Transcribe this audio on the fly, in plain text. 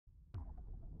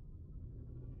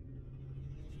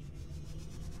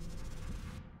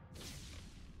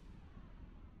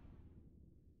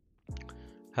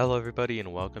Hello everybody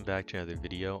and welcome back to another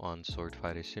video on Sword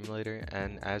Fighter Simulator,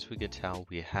 and as we can tell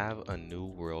we have a new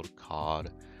world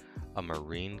called a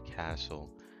Marine Castle.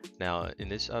 Now in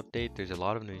this update there's a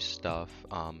lot of new stuff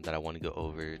that I want to go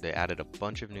over. They added a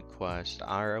bunch of new quests,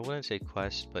 or I wouldn't say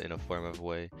quests but in a form of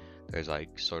way. There's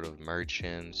like sort of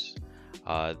merchants,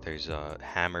 there's a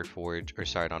hammer forge, or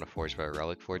sorry, not a forge but a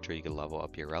relic forge where you can level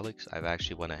up your relics. I've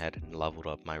actually went ahead and leveled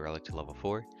up my relic to level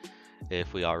 4.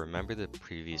 If we all remember, the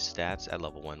previous stats at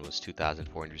level 1 was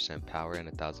 2400% power and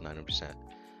 1900%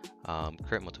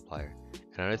 crit multiplier.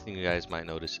 Another thing you guys might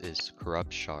notice is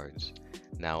corrupt shards.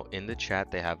 Now in the chat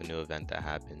they have a new event that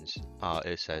happens.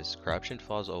 It says corruption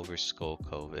falls over Skull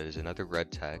Cove. It is another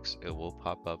red text. It will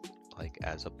pop up like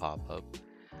as a pop-up.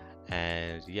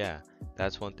 And yeah,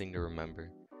 that's one thing to remember.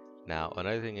 Now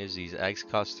another thing is these eggs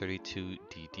cost 32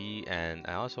 DD, and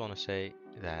I also want to say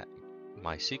that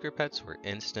my secret pets were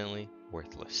instantly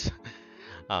worthless.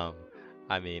 um,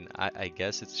 I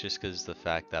guess it's just because the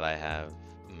fact that I have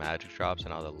magic drops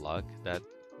and all the luck that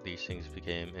these things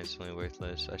became instantly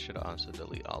worthless. I should also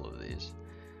delete all of these.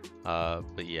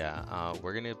 But yeah,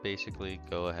 we're gonna basically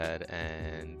go ahead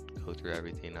and go through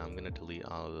everything. I'm gonna delete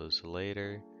all of those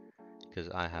later because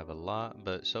I have a lot,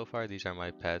 but so far these are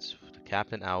my pets. The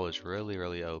Captain Owl is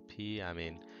really OP.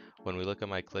 When we look at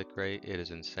my click rate, it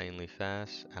is insanely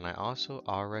fast, and I also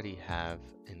already have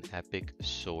an epic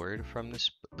sword from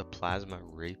the Plasma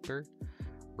Ripper.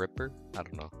 I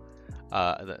don't know.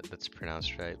 That's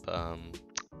pronounced right, but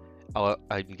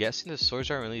I'm guessing the swords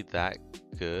aren't really that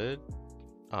good,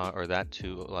 or that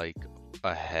too like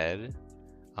ahead.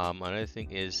 Another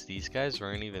thing is these guys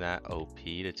weren't even that OP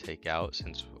to take out,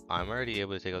 since I'm already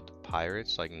able to take out the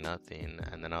pirates like nothing,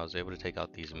 and then I was able to take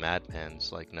out these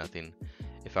madmans like nothing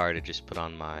if I were to just put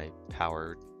on my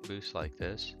power boost like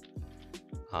this.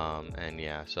 And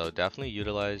yeah, so definitely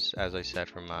utilize, as I said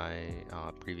from my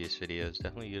previous videos,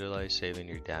 definitely utilize saving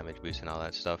your damage boost and all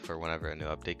that stuff for whenever a new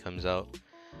update comes out.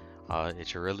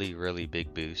 It's a really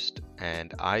big boost,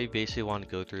 and I basically want to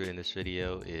go through in this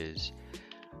video is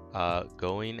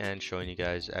going and showing you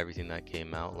guys everything that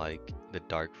came out, like the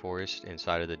Dark Forest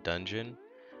inside of the dungeon.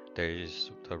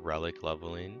 There's the relic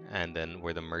leveling, and then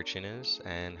where the merchant is,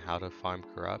 and how to farm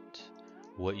corrupt,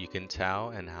 what you can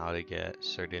tell, and how to get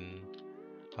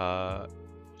uh,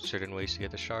 certain ways to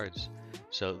get the shards.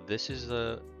 So this is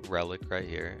the relic right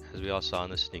here. As we all saw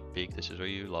in the sneak peek, this is where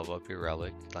you level up your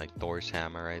relic, like Thor's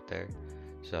hammer right there.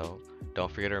 So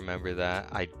don't forget to remember that.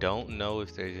 I don't know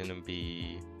if there's gonna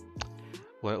be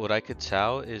what I could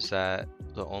tell is that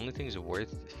the only things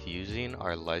worth fusing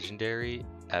are legendary,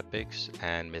 epics,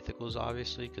 and mythicals,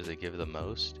 obviously, because they give the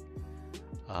most.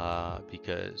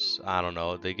 Because I don't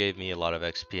know, they gave me a lot of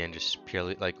XP, and just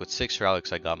purely like with 6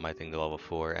 relics, I got my thing to level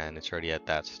 4, and it's already at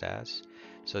that stats.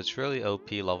 So it's really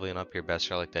OP leveling up your best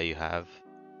relic that you have.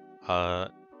 Uh,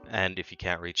 and if you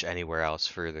can't reach anywhere else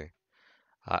further.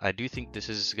 I do think this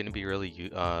is going to be really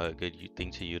good thing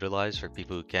to utilize for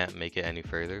people who can't make it any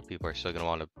further. People are still going to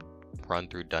want to run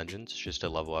through dungeons just to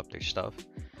level up their stuff.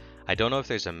 I don't know if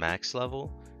there's a max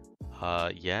level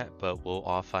yet, but we'll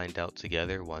all find out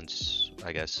together once,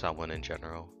 I guess, someone in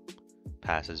general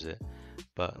passes it.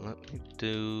 But let me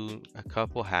do a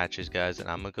couple hatches, guys, and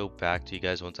I'm going to go back to you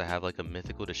guys once I have like a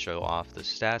mythical to show off the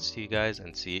stats to you guys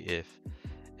and see if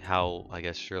how, I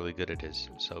guess, really good it is.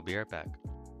 So be right back.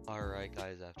 Alright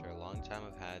guys, after a long time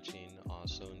of hatching,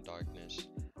 also in darkness,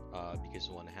 because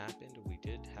when it happened, we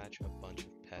did hatch a bunch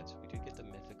of pets. We did get the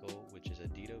mythical, which is a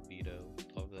Dito Beto,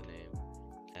 love the name,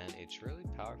 and it's really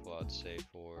powerful, I'd say,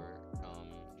 for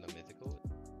the mythical.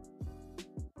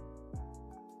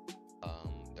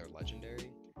 They're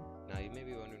legendary. Now you may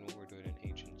be wondering what we're doing in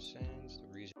Ancient Sands.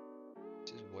 The reason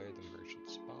is where the merchant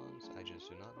spawns. I just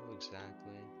do not know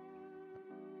exactly.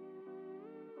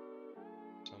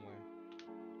 Somewhere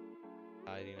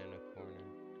hiding in a corner.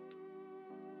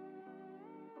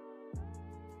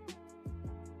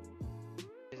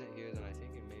 Isn't here, then I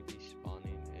think it may be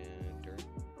spawning in dirt.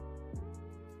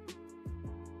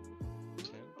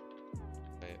 Him?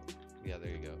 Wait, yeah,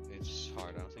 there you go. It's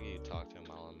hard. I don't think you can talk to him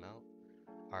while I'm out.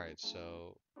 Alright,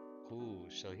 so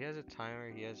so he has a timer,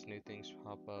 he has new things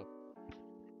pop up.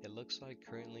 It looks like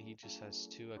currently he just has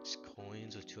 2x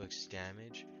coins with 2x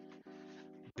damage.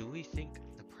 Do we think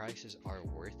the prices are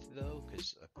worth though?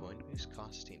 Because a coin boost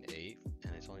costing 8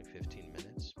 and it's only 15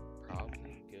 minutes.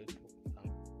 Probably good.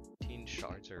 15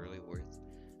 shards are really worth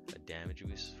a damage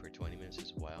boost for 20 minutes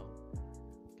as well.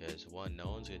 Because one,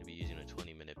 no one's going to be using a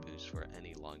 20-minute boost for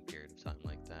any long period of time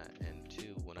like that. And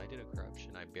two, when I did a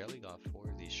corruption, I barely got 4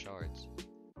 of these shards.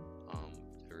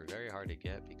 They were very hard to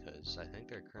get because I think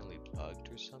they're currently bugged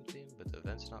or something, but the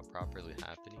event's not properly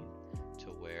happening to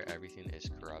where everything is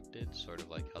corrupted, sort of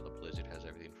like how the blizzard has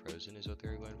everything frozen is what they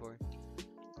were going for.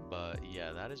 But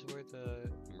yeah, that is where the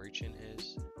merchant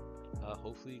is.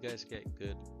 Hopefully you guys get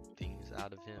good things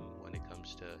out of him when it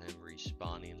comes to him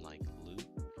respawning like loot.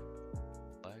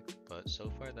 But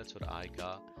so far that's what I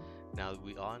got. Now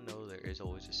we all know there is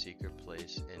always a secret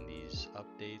place in these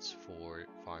updates for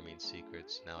farming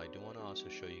secrets. Now I do want to also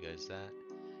show you guys that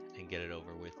and get it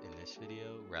over with in this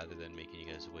video rather than making you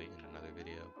guys wait in another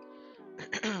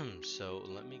video. So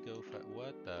let me go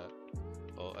what the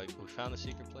oh we found the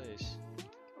secret place.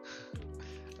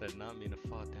 I did not mean to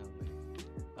fall down there.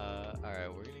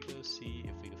 Alright, we're gonna go see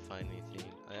if we can find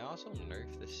anything. I also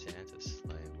nerfed the Santa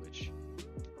sleigh, which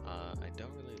I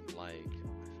don't really like.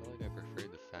 I feel like I prefer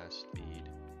the fast speed.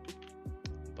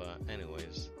 But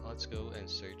anyways, let's go and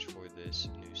search for this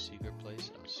new secret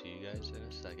place. I'll see you guys in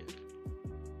a second.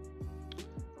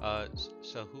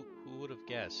 So who would have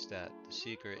guessed that the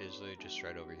secret is literally just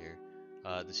right over here?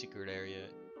 The secret area.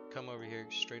 Come over here,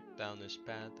 straight down this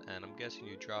path, and I'm guessing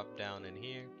you drop down in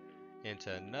here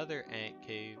into another ant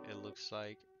cave, it looks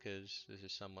like, because this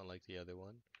is somewhat like the other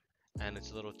one. And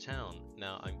it's a little town.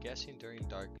 Now, I'm guessing during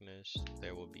darkness,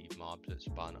 there will be mobs that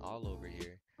spawn all over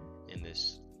here in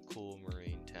this cool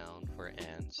marine town for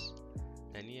ants.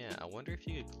 And yeah, I wonder if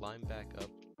you could climb back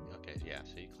up. Okay, yeah,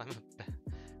 so you climb up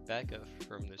back up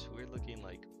from this weird looking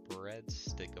like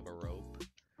breadstick of a rope.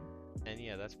 And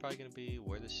yeah, that's probably going to be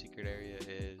where the secret area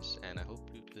is, and I hope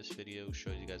this video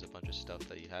shows you guys a bunch of stuff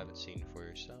that you haven't seen for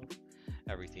yourself,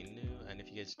 everything new. And if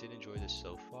you guys did enjoy this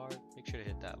so far, make sure to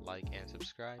hit that like and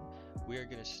subscribe. We are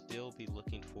going to still be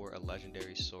looking for a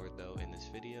legendary sword though in this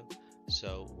video,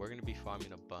 so we're going to be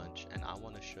farming a bunch, and I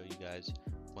want to show you guys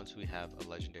once we have a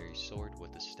legendary sword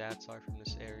what the stats are from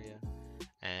this area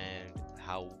and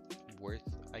how worth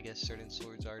I guess certain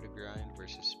swords are to grind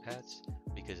versus pets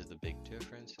because of the big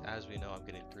difference. As we know, I'm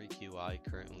getting 3 QI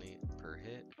currently per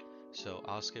hit, so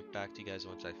I'll skip back to you guys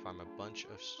once I farm a bunch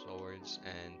of swords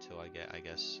until I get, I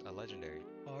guess, a legendary.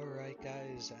 Alright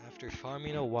guys, after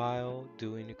farming a while,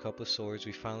 doing a couple swords,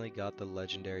 we finally got the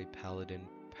legendary Paladin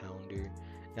Pounder.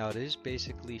 Now it is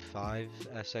basically 5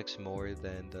 SX more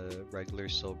than the regular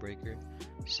Soulbreaker,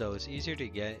 so it's easier to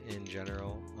get in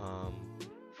general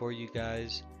for you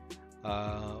guys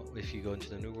if you go into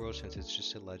the new world, since it's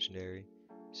just a legendary.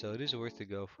 So it is worth to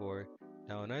go for.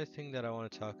 Now another thing that I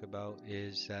want to talk about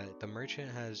is that the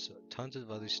merchant has tons of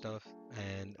other stuff,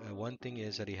 and one thing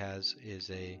is that he has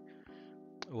is a,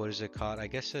 what is it called? I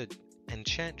guess a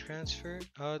enchant transfer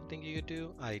thing you could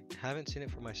do. I haven't seen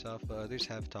it for myself, but others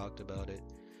have talked about it.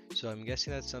 So I'm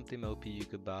guessing that's something OP you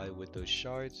could buy with those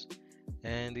shards.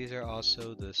 And these are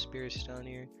also the spirits down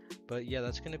here. But yeah,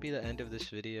 that's going to be the end of this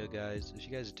video, guys. If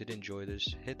you guys did enjoy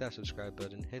this, hit that subscribe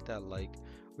button, hit that like.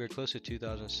 We're close to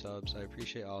 2,000 subs. I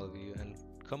appreciate all of you, and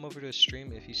come over to a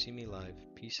stream if you see me live.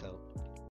 Peace out.